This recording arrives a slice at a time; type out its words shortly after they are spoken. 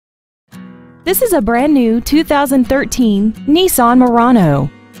This is a brand new 2013 Nissan Murano.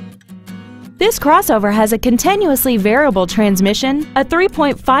 This crossover has a continuously variable transmission, a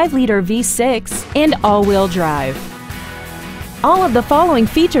 3.5-liter V6, and all-wheel drive. All of the following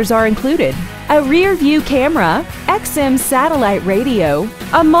features are included: a rear-view camera, XM satellite radio,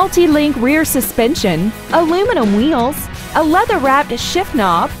 a multi-link rear suspension, aluminum wheels, a leather-wrapped shift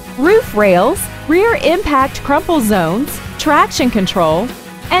knob, roof rails, rear impact crumple zones, traction control,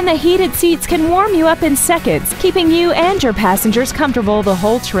 and the heated seats can warm you up in seconds, keeping you and your passengers comfortable the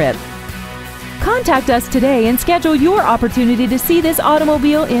whole trip. Contact us today and schedule your opportunity to see this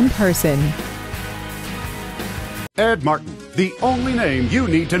automobile in person. Ed Martin, the only name you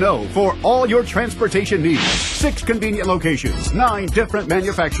need to know for all your transportation needs. 6 convenient locations, 9 different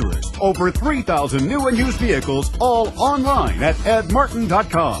manufacturers, over 3,000 new and used vehicles, all online at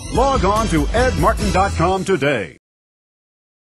EdMartin.com. Log on to EdMartin.com today.